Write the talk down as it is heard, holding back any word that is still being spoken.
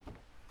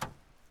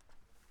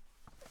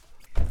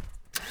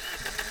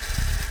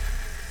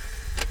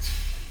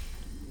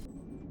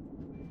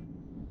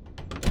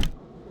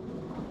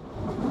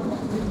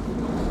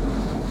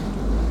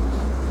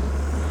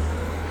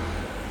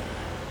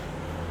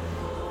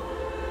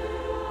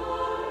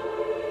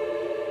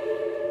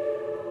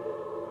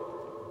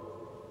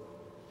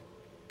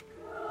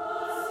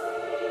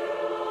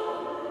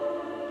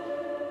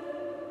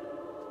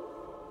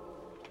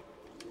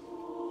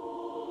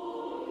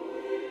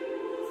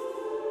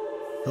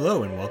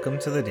Hello and welcome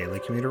to the Daily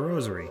Commuter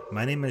Rosary.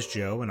 My name is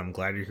Joe and I'm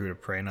glad you're here to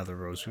pray another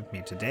rosary with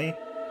me today.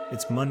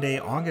 It's Monday,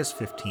 August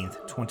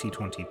 15th,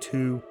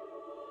 2022,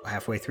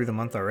 halfway through the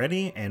month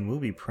already, and we'll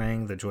be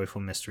praying the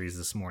joyful mysteries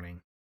this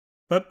morning.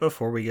 But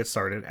before we get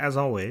started, as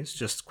always,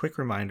 just quick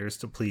reminders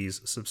to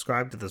please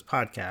subscribe to this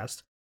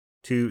podcast,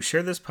 to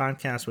share this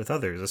podcast with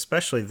others,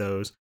 especially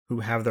those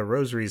who have their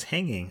rosaries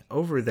hanging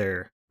over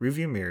their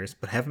rearview mirrors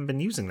but haven't been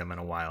using them in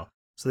a while,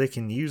 so they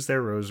can use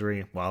their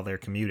rosary while they're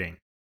commuting.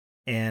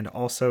 And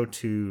also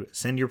to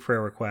send your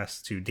prayer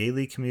requests to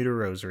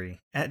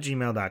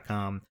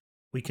dailycommuterrosary@gmail.com.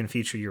 We can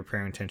feature your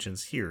prayer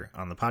intentions here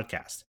on the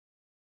podcast.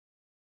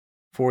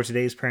 For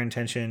today's prayer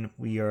intention,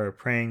 we are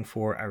praying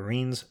for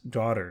Irene's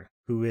daughter,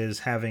 who is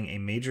having a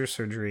major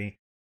surgery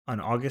on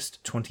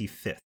August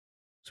 25th.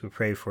 So we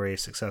pray for a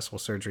successful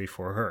surgery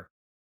for her.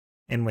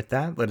 And with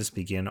that, let us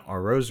begin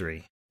our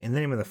rosary. In the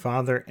name of the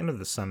Father, and of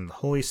the Son, and of the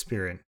Holy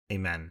Spirit.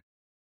 Amen.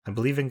 I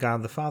believe in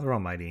God the Father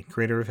Almighty,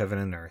 creator of heaven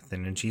and earth,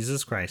 and in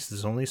Jesus Christ,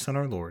 his only Son,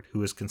 our Lord, who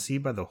was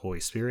conceived by the Holy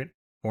Spirit,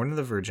 born of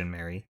the Virgin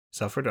Mary,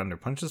 suffered under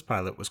Pontius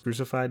Pilate, was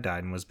crucified,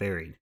 died, and was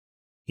buried.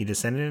 He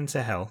descended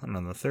into hell, and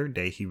on the third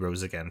day he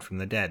rose again from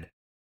the dead.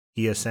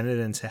 He ascended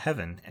into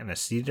heaven, and is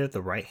seated at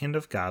the right hand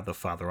of God the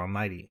Father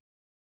Almighty.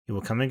 He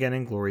will come again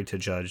in glory to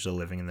judge the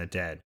living and the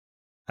dead.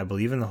 I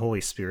believe in the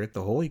Holy Spirit,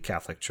 the Holy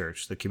Catholic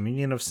Church, the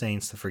communion of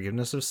saints, the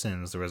forgiveness of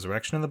sins, the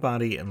resurrection of the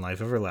body, and life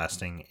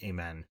everlasting.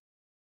 Amen.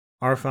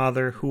 Our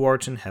Father, who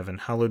art in heaven,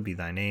 hallowed be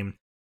thy name.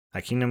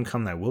 Thy kingdom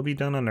come, thy will be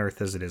done on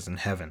earth as it is in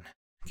heaven.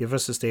 Give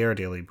us this day our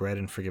daily bread,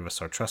 and forgive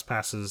us our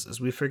trespasses, as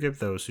we forgive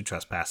those who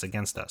trespass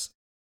against us.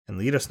 And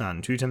lead us not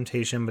into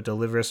temptation, but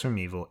deliver us from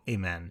evil.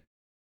 Amen.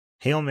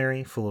 Hail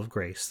Mary, full of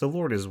grace, the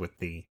Lord is with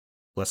thee.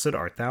 Blessed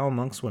art thou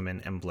amongst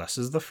women, and blessed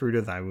is the fruit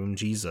of thy womb,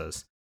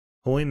 Jesus.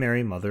 Holy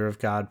Mary, Mother of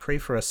God, pray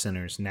for us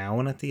sinners,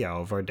 now and at the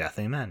hour of our death.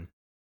 Amen.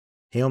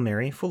 Hail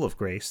Mary, full of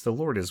grace, the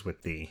Lord is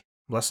with thee.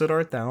 Blessed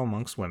art thou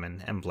amongst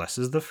women, and blessed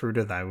is the fruit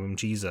of thy womb,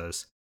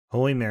 Jesus.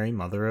 Holy Mary,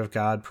 Mother of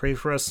God, pray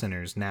for us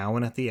sinners, now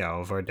and at the hour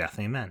of our death.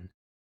 Amen.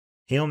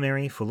 Hail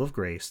Mary, full of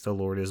grace, the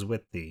Lord is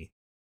with thee.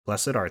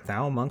 Blessed art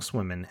thou amongst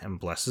women, and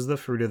blessed is the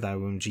fruit of thy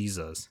womb,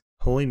 Jesus.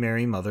 Holy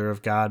Mary, Mother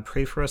of God,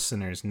 pray for us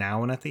sinners,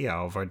 now and at the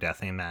hour of our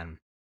death. Amen.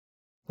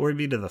 Glory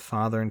be to the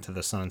Father, and to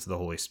the Son, and to the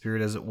Holy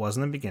Spirit, as it was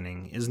in the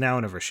beginning, is now,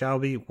 and ever shall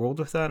be, world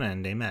without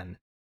end. Amen.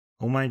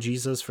 O my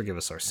Jesus, forgive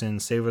us our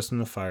sins, save us from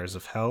the fires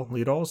of hell,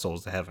 lead all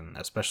souls to heaven,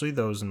 especially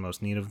those in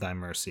most need of thy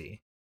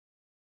mercy.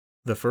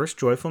 The first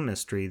joyful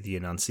mystery, the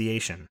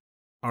Annunciation.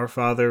 Our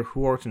Father,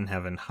 who art in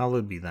heaven,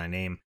 hallowed be thy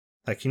name.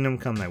 Thy kingdom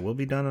come, thy will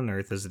be done on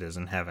earth as it is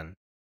in heaven.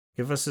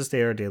 Give us this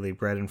day our daily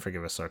bread, and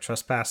forgive us our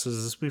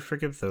trespasses, as we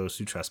forgive those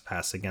who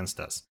trespass against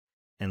us.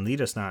 And lead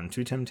us not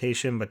into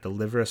temptation, but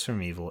deliver us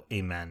from evil.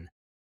 Amen.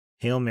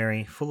 Hail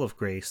Mary, full of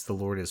grace, the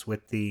Lord is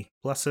with thee.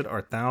 Blessed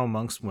art thou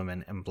amongst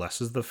women, and blessed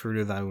is the fruit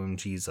of thy womb,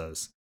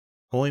 Jesus.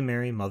 Holy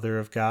Mary, Mother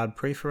of God,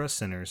 pray for us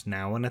sinners,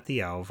 now and at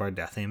the hour of our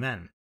death.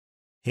 Amen.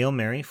 Hail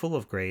Mary, full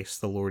of grace,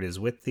 the Lord is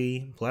with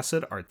thee.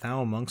 Blessed art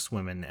thou amongst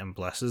women, and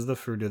blessed is the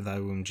fruit of thy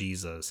womb,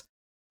 Jesus.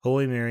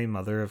 Holy Mary,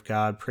 Mother of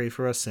God, pray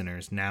for us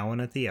sinners, now and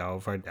at the hour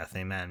of our death.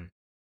 Amen.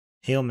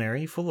 Hail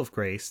Mary, full of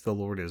grace, the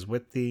Lord is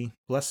with thee.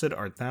 Blessed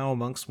art thou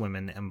amongst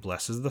women, and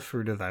blessed is the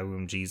fruit of thy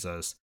womb,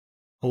 Jesus.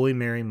 Holy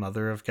Mary,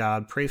 Mother of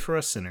God, pray for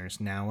us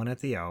sinners, now and at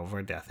the hour of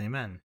our death.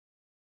 Amen.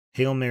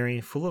 Hail Mary,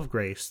 full of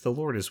grace, the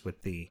Lord is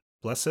with thee.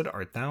 Blessed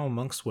art thou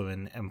amongst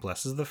women, and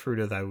blessed is the fruit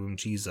of thy womb,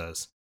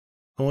 Jesus.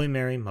 Holy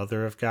Mary,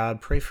 Mother of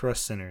God, pray for us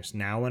sinners,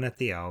 now and at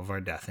the hour of our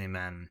death.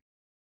 Amen.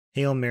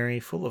 Hail Mary,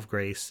 full of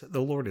grace,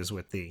 the Lord is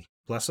with thee.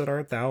 Blessed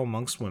art thou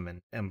amongst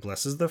women, and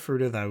blessed is the fruit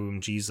of thy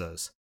womb,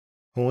 Jesus.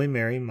 Holy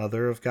Mary,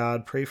 Mother of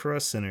God, pray for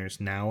us sinners,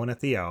 now and at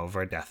the hour of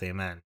our death.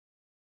 Amen.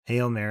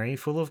 Hail Mary,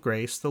 full of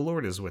grace, the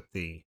Lord is with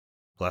thee.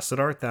 Blessed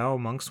art thou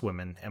amongst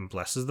women, and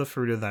blessed is the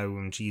fruit of thy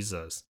womb,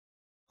 Jesus.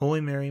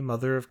 Holy Mary,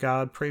 Mother of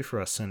God, pray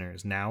for us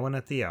sinners, now and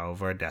at the hour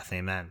of our death.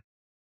 Amen.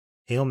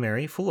 Hail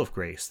Mary, full of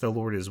grace, the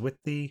Lord is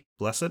with thee.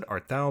 Blessed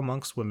art thou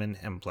amongst women,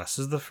 and blessed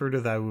is the fruit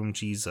of thy womb,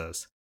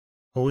 Jesus.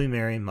 Holy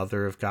Mary,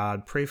 Mother of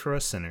God, pray for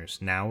us sinners,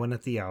 now and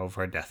at the hour of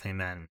our death.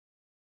 Amen.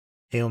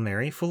 Hail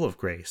Mary, full of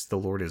grace, the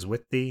Lord is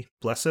with thee.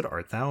 Blessed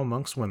art thou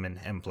amongst women,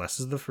 and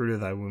blessed is the fruit of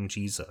thy womb,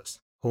 Jesus.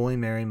 Holy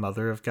Mary,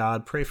 Mother of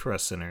God, pray for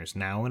us sinners,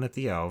 now and at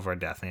the hour of our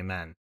death.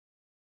 Amen.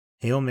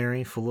 Hail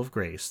Mary, full of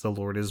grace, the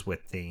Lord is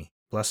with thee.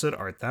 Blessed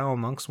art thou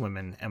amongst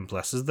women, and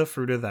blessed is the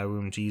fruit of thy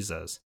womb,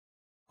 Jesus.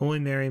 Holy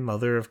Mary,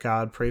 Mother of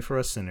God, pray for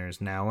us sinners,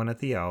 now and at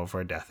the hour of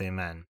our death.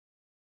 Amen.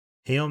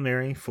 Hail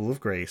Mary, full of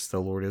grace, the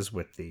Lord is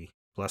with thee.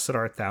 Blessed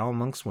art thou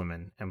amongst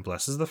women, and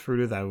blessed is the fruit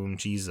of thy womb,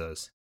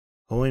 Jesus.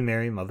 Holy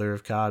Mary, Mother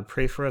of God,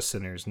 pray for us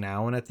sinners,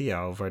 now and at the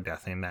hour of our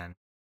death. Amen.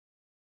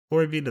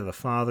 Glory be to the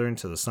Father, and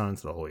to the Son, and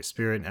to the Holy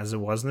Spirit, as it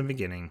was in the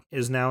beginning,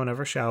 is now, and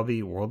ever shall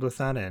be, world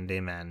without end.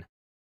 Amen.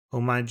 O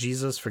my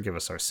Jesus, forgive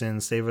us our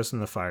sins, save us from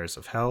the fires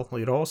of hell,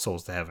 lead all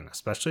souls to heaven,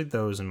 especially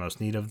those in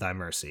most need of thy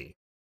mercy.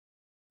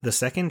 The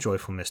second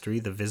joyful mystery,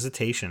 the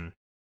Visitation.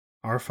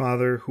 Our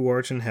Father, who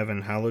art in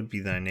heaven, hallowed be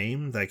thy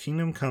name. Thy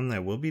kingdom come, thy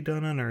will be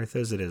done on earth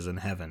as it is in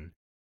heaven.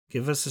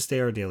 Give us this day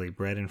our daily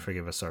bread, and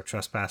forgive us our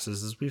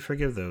trespasses as we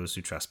forgive those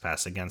who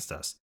trespass against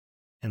us.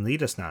 And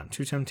lead us not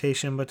into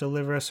temptation, but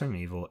deliver us from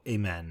evil.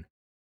 Amen.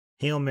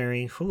 Hail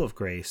Mary, full of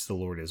grace, the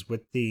Lord is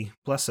with thee.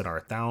 Blessed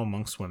art thou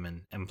amongst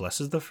women, and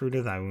blessed is the fruit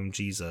of thy womb,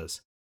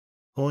 Jesus.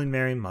 Holy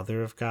Mary,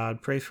 Mother of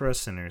God, pray for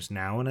us sinners,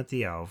 now and at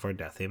the hour of our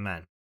death.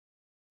 Amen.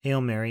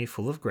 Hail Mary,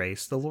 full of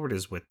grace, the Lord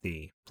is with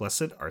thee.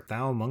 Blessed art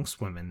thou amongst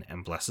women,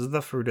 and blessed is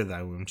the fruit of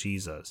thy womb,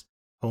 Jesus.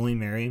 Holy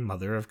Mary,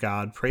 Mother of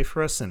God, pray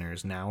for us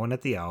sinners, now and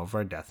at the hour of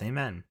our death.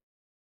 Amen.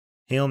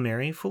 Hail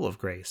Mary, full of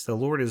grace, the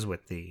Lord is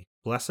with thee.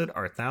 Blessed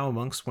art thou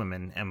amongst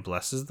women, and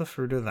blessed is the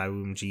fruit of thy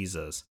womb,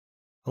 Jesus.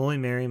 Holy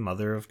Mary,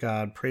 Mother of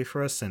God, pray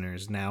for us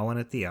sinners, now and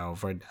at the hour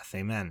of our death.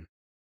 Amen.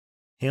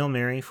 Hail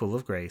Mary, full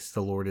of grace,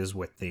 the Lord is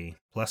with thee.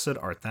 Blessed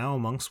art thou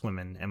amongst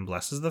women, and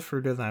blessed is the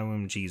fruit of thy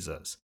womb,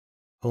 Jesus.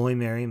 Holy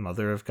Mary,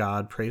 Mother of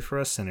God, pray for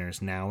us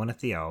sinners, now and at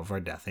the hour of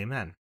our death.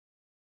 Amen.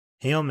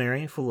 Hail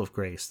Mary, full of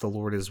grace, the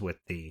Lord is with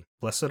thee.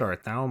 Blessed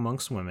art thou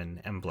amongst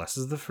women, and blessed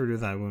is the fruit of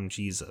thy womb,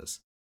 Jesus.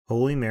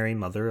 Holy Mary,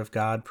 Mother of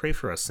God, pray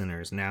for us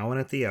sinners, now and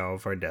at the hour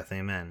of our death.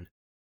 Amen.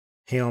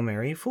 Hail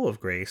Mary, full of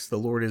grace, the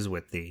Lord is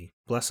with thee.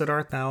 Blessed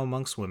art thou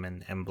amongst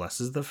women, and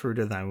blessed is the fruit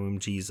of thy womb,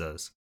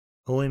 Jesus.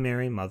 Holy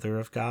Mary, Mother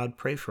of God,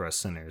 pray for us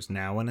sinners,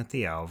 now and at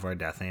the hour of our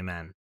death.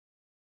 Amen.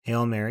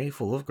 Hail Mary,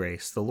 full of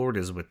grace, the Lord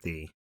is with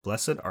thee.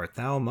 Blessed art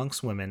thou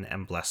amongst women,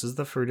 and blessed is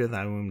the fruit of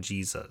thy womb,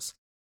 Jesus.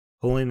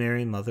 Holy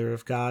Mary, Mother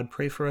of God,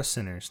 pray for us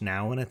sinners,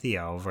 now and at the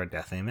hour of our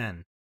death.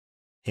 Amen.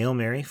 Hail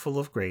Mary, full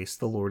of grace,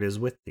 the Lord is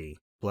with thee.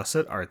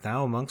 Blessed art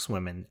thou amongst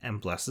women, and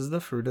blessed is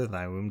the fruit of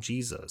thy womb,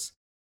 Jesus.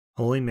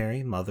 Holy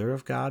Mary, Mother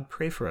of God,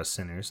 pray for us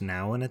sinners,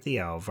 now and at the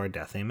hour of our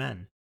death.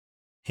 Amen.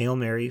 Hail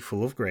Mary,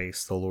 full of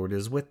grace, the Lord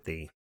is with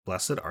thee.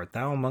 Blessed art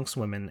thou amongst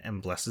women,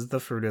 and blessed is the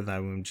fruit of thy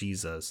womb,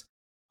 Jesus.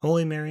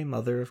 Holy Mary,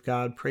 Mother of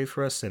God, pray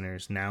for us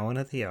sinners, now and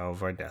at the hour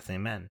of our death.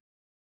 Amen.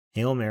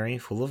 Hail Mary,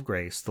 full of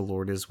grace, the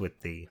Lord is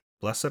with thee.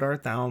 Blessed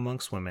art thou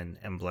amongst women,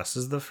 and blessed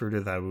is the fruit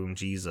of thy womb,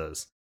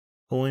 Jesus.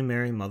 Holy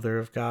Mary, Mother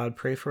of God,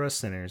 pray for us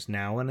sinners,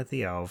 now and at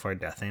the hour of our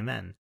death.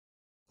 Amen.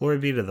 Glory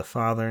be to the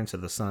Father, and to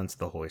the Son, and to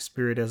the Holy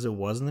Spirit, as it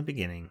was in the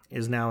beginning,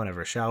 is now, and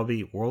ever shall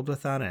be, world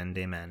without end.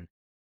 Amen.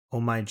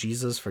 O my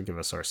Jesus, forgive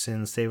us our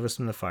sins, save us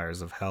from the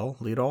fires of hell,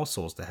 lead all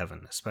souls to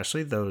heaven,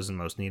 especially those in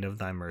most need of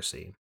thy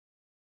mercy.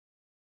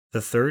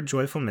 The third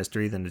joyful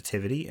mystery, the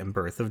Nativity and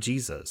Birth of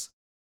Jesus.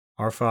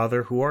 Our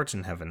Father, who art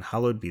in heaven,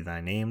 hallowed be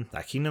thy name.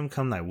 Thy kingdom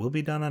come, thy will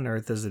be done on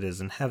earth as it is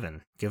in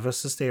heaven. Give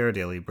us this day our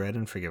daily bread,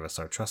 and forgive us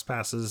our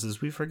trespasses,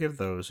 as we forgive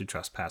those who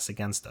trespass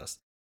against us.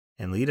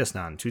 And lead us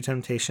not into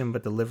temptation,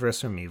 but deliver us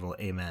from evil.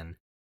 Amen.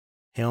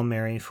 Hail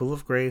Mary, full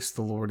of grace,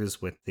 the Lord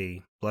is with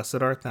thee.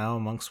 Blessed art thou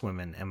amongst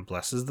women, and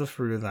blessed is the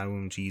fruit of thy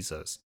womb,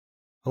 Jesus.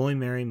 Holy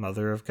Mary,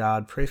 Mother of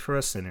God, pray for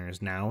us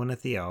sinners, now and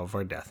at the hour of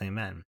our death.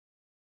 Amen.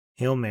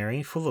 Hail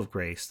Mary, full of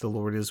grace, the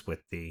Lord is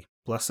with thee.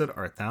 Blessed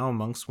art thou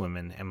amongst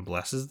women, and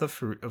blessed is the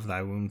fruit of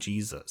thy womb,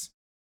 Jesus.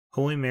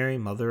 Holy Mary,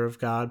 Mother of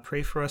God,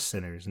 pray for us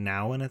sinners,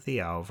 now and at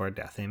the hour of our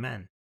death.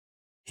 Amen.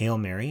 Hail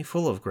Mary,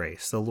 full of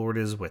grace, the Lord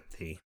is with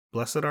thee.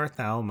 Blessed art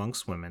thou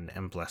amongst women,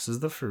 and blessed is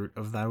the fruit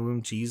of thy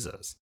womb,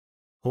 Jesus.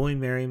 Holy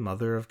Mary,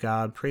 Mother of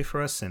God, pray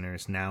for us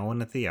sinners, now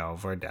and at the hour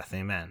of our death.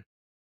 Amen.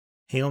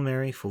 Hail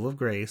Mary, full of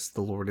grace,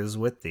 the Lord is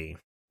with thee.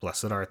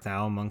 Blessed art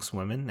thou amongst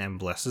women, and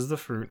blessed is the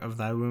fruit of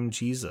thy womb,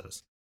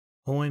 Jesus.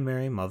 Holy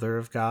Mary, Mother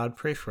of God,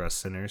 pray for us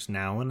sinners,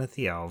 now and at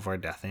the hour of our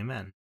death.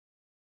 Amen.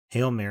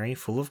 Hail Mary,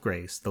 full of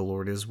grace, the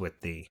Lord is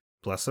with thee.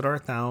 Blessed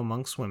art thou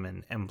amongst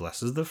women, and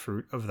blessed is the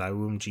fruit of thy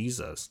womb,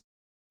 Jesus.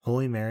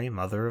 Holy Mary,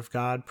 Mother of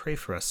God, pray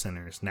for us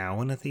sinners,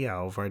 now and at the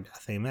hour of our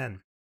death.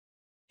 Amen.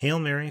 Hail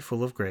Mary,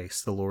 full of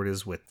grace, the Lord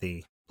is with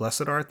thee.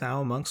 Blessed art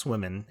thou amongst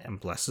women, and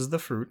blessed is the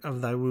fruit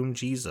of thy womb,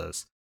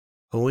 Jesus.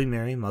 Holy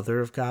Mary, Mother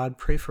of God,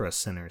 pray for us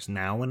sinners,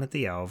 now and at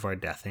the hour of our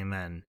death.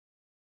 Amen.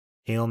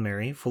 Hail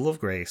Mary, full of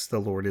grace, the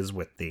Lord is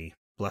with thee.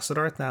 Blessed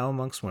art thou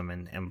amongst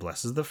women, and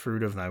blessed is the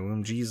fruit of thy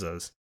womb,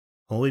 Jesus.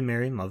 Holy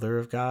Mary, Mother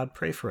of God,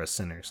 pray for us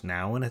sinners,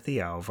 now and at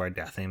the hour of our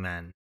death.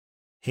 Amen.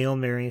 Hail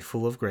Mary,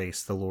 full of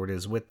grace, the Lord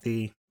is with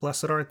thee.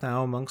 Blessed art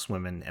thou amongst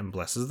women, and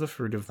blessed is the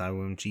fruit of thy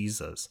womb,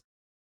 Jesus.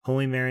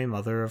 Holy Mary,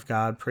 Mother of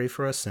God, pray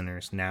for us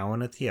sinners, now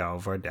and at the hour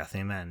of our death.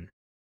 Amen.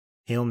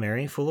 Hail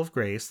Mary, full of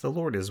grace, the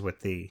Lord is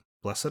with thee.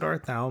 Blessed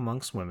art thou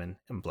amongst women,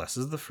 and blessed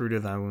is the fruit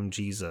of thy womb,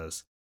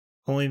 Jesus.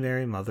 Holy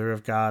Mary, Mother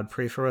of God,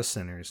 pray for us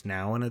sinners,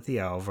 now and at the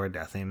hour of our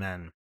death.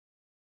 Amen.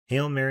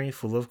 Hail Mary,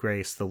 full of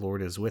grace, the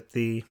Lord is with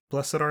thee.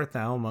 Blessed art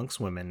thou amongst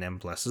women, and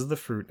blessed is the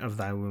fruit of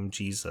thy womb,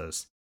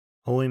 Jesus.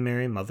 Holy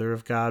Mary, Mother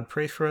of God,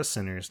 pray for us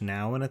sinners,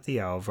 now and at the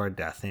hour of our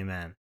death.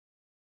 Amen.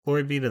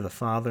 Glory be to the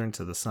Father, and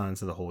to the Son, and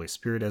to the Holy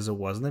Spirit, as it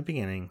was in the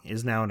beginning,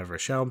 is now, and ever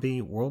shall be,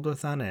 world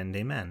without end.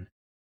 Amen.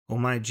 O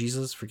my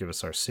Jesus, forgive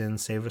us our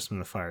sins, save us from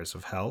the fires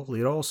of hell,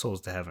 lead all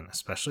souls to heaven,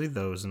 especially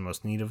those in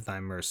most need of thy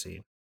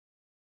mercy.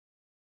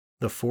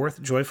 The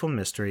fourth joyful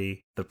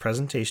mystery, the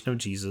presentation of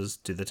Jesus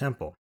to the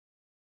temple.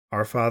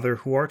 Our Father,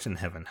 who art in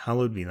heaven,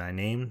 hallowed be thy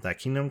name. Thy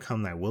kingdom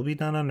come, thy will be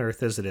done on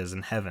earth as it is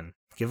in heaven.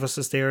 Give us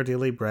this day our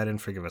daily bread, and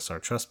forgive us our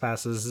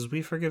trespasses, as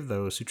we forgive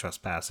those who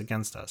trespass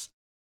against us.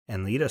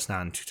 and lead us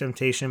not into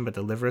temptation, but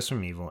deliver us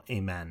from evil.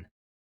 Amen.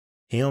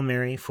 Hail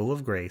Mary, full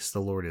of grace,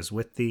 the Lord is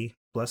with thee.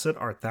 Blessed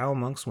art thou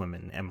amongst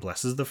women, and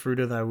blessed is the fruit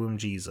of thy womb,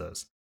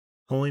 Jesus.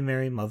 Holy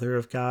Mary, Mother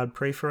of God,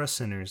 pray for us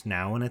sinners,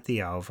 now and at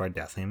the hour of our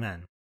death.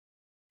 Amen.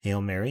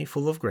 Hail Mary,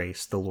 full of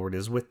grace, the Lord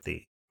is with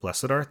thee.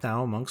 Blessed art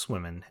thou amongst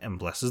women, and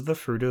blessed is the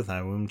fruit of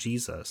thy womb,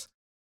 Jesus.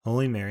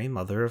 Holy Mary,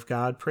 Mother of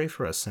God, pray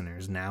for us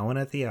sinners, now and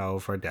at the hour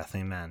of our death.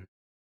 Amen.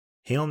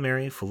 Hail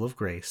Mary, full of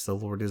grace, the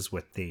Lord is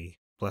with thee.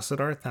 Blessed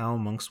art thou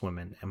amongst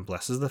women, and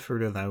blessed is the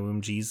fruit of thy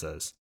womb,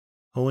 Jesus.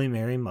 Holy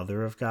Mary,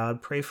 Mother of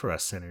God, pray for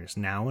us sinners,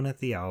 now and at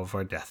the hour of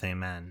our death.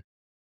 Amen.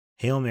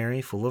 Hail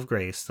Mary, full of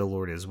grace, the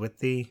Lord is with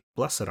thee.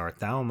 Blessed art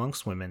thou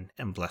amongst women,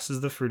 and blessed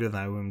is the fruit of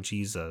thy womb,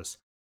 Jesus.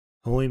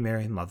 Holy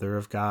Mary, Mother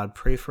of God,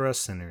 pray for us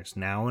sinners,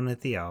 now and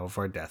at the hour of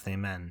our death.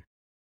 Amen.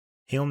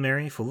 Hail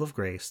Mary, full of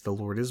grace, the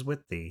Lord is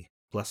with thee.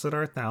 Blessed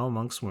art thou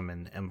amongst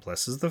women, and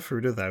blessed is the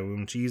fruit of thy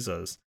womb,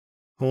 Jesus.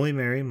 Holy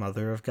Mary,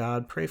 Mother of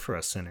God, pray for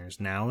us sinners,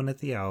 now and at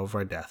the hour of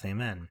our death.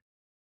 Amen.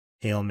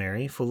 Hail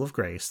Mary, full of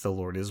grace, the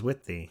Lord is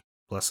with thee.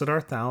 Blessed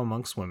art thou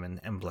amongst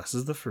women, and blessed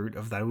is the fruit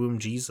of thy womb,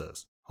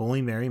 Jesus.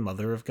 Holy Mary,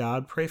 Mother of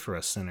God, pray for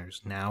us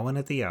sinners, now and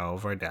at the hour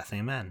of our death.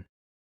 Amen.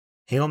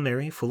 Hail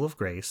Mary, full of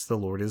grace, the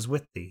Lord is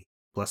with thee.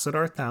 Blessed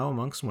art thou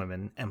amongst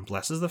women, and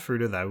blessed is the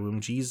fruit of thy womb,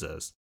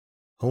 Jesus.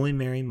 Holy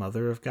Mary,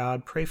 Mother of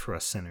God, pray for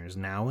us sinners,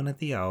 now and at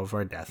the hour of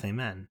our death.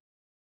 Amen.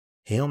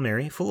 Hail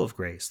Mary, full of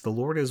grace, the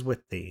Lord is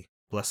with thee.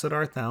 Blessed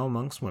art thou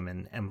amongst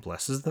women, and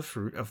blessed is the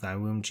fruit of thy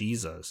womb,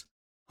 Jesus.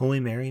 Holy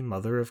Mary,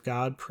 Mother of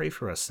God, pray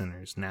for us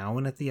sinners, now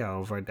and at the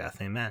hour of our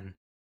death. Amen.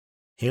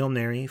 Hail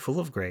Mary, full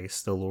of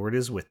grace, the Lord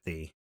is with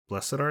thee.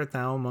 Blessed art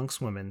thou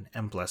amongst women,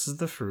 and blessed is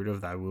the fruit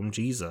of thy womb,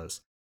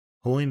 Jesus.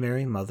 Holy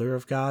Mary, Mother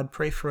of God,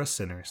 pray for us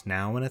sinners,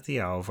 now and at the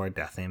hour of our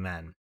death.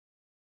 Amen.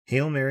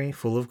 Hail Mary,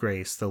 full of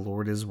grace, the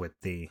Lord is with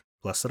thee.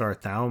 Blessed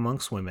art thou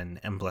amongst women,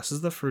 and blessed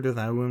is the fruit of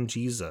thy womb,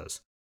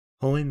 Jesus.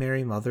 Holy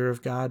Mary, Mother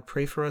of God,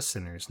 pray for us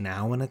sinners,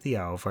 now and at the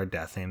hour of our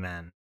death.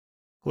 Amen.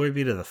 Glory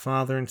be to the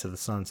Father, and to the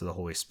Son, and to the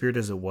Holy Spirit,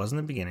 as it was in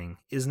the beginning,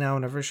 is now,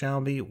 and ever shall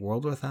be,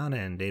 world without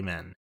end.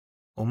 Amen.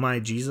 O my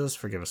Jesus,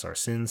 forgive us our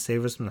sins,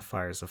 save us from the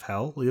fires of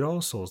hell, lead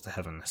all souls to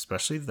heaven,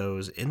 especially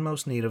those in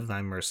most need of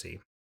thy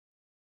mercy.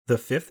 The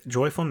fifth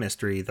joyful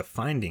mystery, the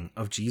finding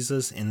of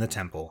Jesus in the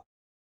temple.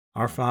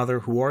 Our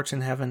Father, who art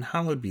in heaven,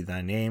 hallowed be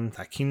thy name.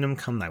 Thy kingdom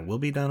come, thy will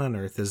be done on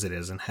earth as it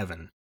is in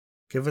heaven.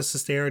 Give us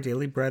this day our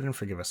daily bread, and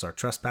forgive us our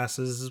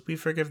trespasses, as we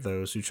forgive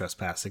those who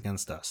trespass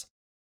against us.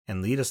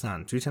 And lead us not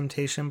into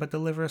temptation, but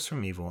deliver us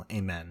from evil.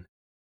 Amen.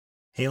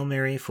 Hail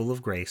Mary, full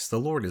of grace, the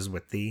Lord is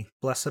with thee.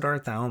 Blessed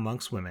art thou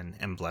amongst women,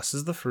 and blessed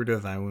is the fruit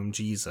of thy womb,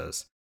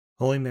 Jesus.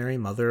 Holy Mary,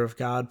 Mother of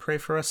God, pray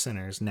for us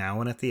sinners,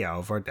 now and at the hour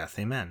of our death.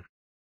 Amen.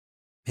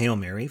 Hail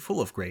Mary,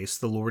 full of grace,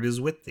 the Lord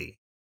is with thee.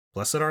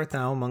 Blessed art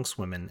thou amongst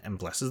women, and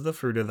blessed is the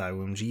fruit of thy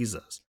womb,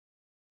 Jesus.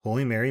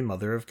 Holy Mary,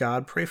 Mother of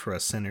God, pray for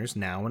us sinners,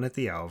 now and at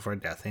the hour of our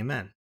death.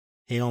 Amen.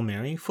 Hail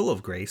Mary, full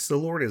of grace, the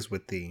Lord is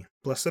with thee.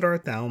 Blessed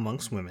art thou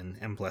amongst women,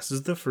 and blessed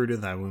is the fruit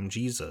of thy womb,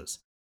 Jesus.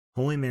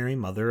 Holy Mary,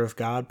 Mother of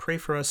God, pray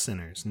for us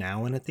sinners,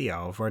 now and at the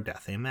hour of our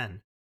death.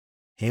 Amen.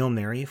 Hail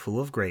Mary, full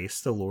of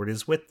grace, the Lord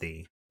is with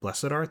thee.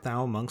 Blessed art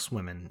thou amongst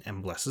women,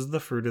 and blessed is the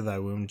fruit of thy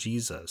womb,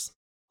 Jesus.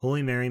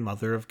 Holy Mary,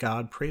 Mother of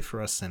God, pray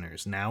for us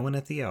sinners, now and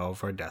at the hour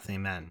of our death.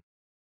 Amen.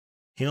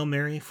 Hail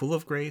Mary, full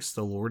of grace,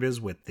 the Lord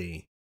is with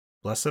thee.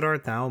 Blessed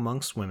art thou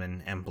amongst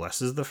women, and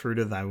blessed is the fruit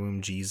of thy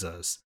womb,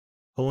 Jesus.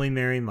 Holy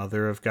Mary,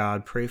 Mother of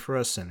God, pray for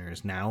us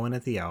sinners, now and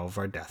at the hour of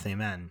our death.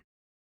 Amen.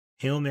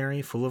 Hail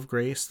Mary, full of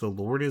grace, the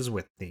Lord is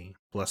with thee.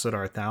 Blessed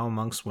art thou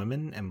amongst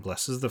women, and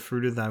blessed is the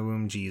fruit of thy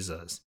womb,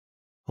 Jesus.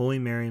 Holy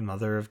Mary,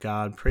 Mother of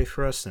God, pray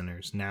for us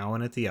sinners, now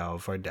and at the hour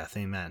of our death.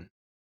 Amen.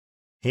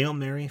 Hail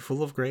Mary,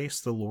 full of grace,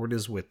 the Lord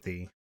is with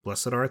thee.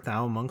 Blessed art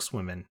thou amongst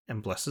women,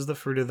 and blessed is the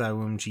fruit of thy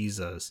womb,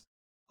 Jesus.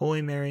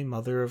 Holy Mary,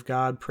 Mother of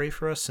God, pray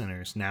for us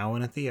sinners, now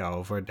and at the hour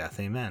of our death.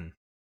 Amen.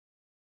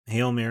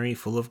 Hail Mary,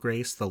 full of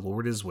grace, the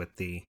Lord is with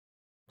thee.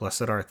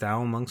 Blessed art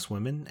thou amongst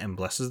women, and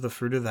blessed is the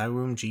fruit of thy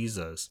womb,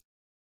 Jesus.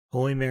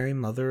 Holy Mary,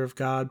 Mother of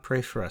God,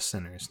 pray for us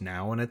sinners,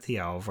 now and at the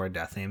hour of our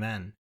death.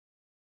 Amen.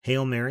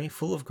 Hail Mary,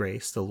 full of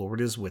grace, the Lord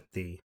is with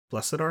thee.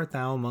 Blessed art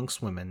thou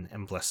amongst women,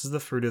 and blessed is the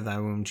fruit of thy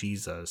womb,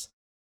 Jesus.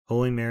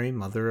 Holy Mary,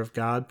 Mother of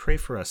God, pray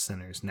for us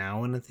sinners,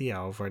 now and at the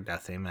hour of our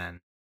death. Amen.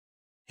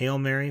 Hail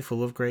Mary,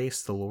 full of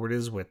grace, the Lord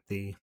is with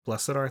thee.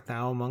 Blessed art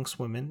thou amongst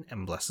women,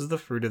 and blessed is the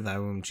fruit of thy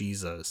womb,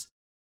 Jesus.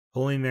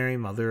 Holy Mary,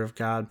 Mother of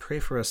God, pray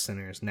for us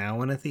sinners,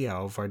 now and at the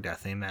hour of our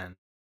death. Amen.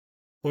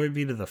 Glory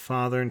be to the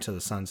Father, and to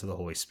the Son, and to the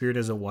Holy Spirit,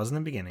 as it was in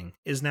the beginning,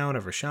 is now, and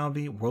ever shall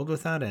be, world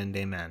without end.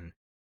 Amen.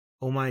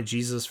 O my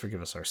Jesus,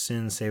 forgive us our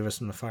sins, save us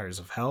from the fires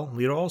of hell,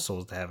 lead all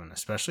souls to heaven,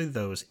 especially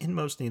those in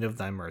most need of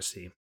thy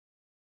mercy.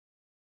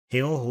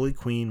 Hail, Holy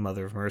Queen,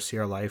 Mother of Mercy,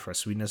 our life, our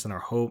sweetness, and our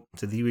hope.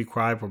 To thee we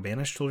cry, poor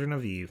banished children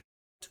of Eve.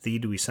 To thee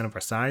do we send up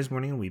our sighs,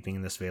 mourning and weeping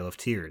in this vale of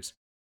tears.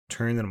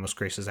 Turn, then, most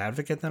gracious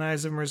Advocate, thine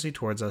eyes of mercy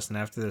towards us, and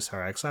after this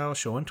our exile,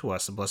 show unto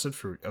us the blessed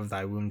fruit of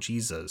thy womb,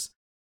 Jesus.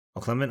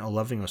 O clement, O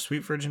loving, O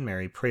sweet Virgin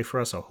Mary, pray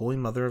for us, O Holy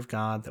Mother of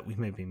God, that we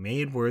may be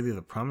made worthy of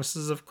the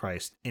promises of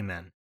Christ.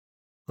 Amen.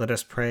 Let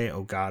us pray,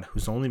 O God,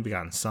 whose only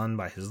begotten Son,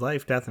 by his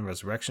life, death, and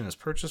resurrection, has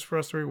purchased for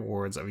us the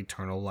rewards of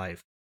eternal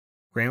life.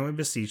 Grant, we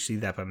beseech thee,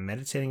 that by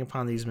meditating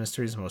upon these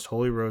mysteries of the most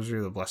holy rosary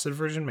of the Blessed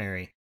Virgin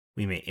Mary,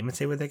 we may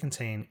imitate what they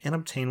contain and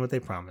obtain what they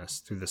promise,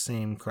 through the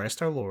same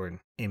Christ our Lord.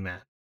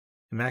 Amen.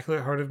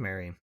 Immaculate Heart of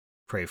Mary,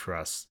 pray for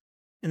us.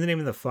 In the name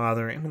of the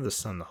Father, and of the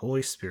Son, and the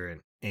Holy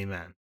Spirit.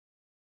 Amen.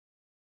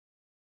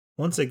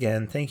 Once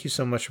again, thank you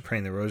so much for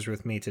praying the rosary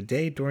with me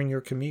today during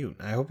your commute.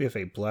 I hope you have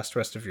a blessed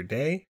rest of your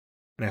day,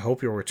 and I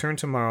hope you'll return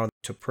tomorrow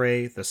to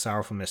pray the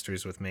sorrowful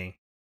mysteries with me.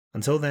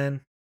 Until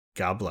then,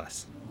 God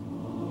bless.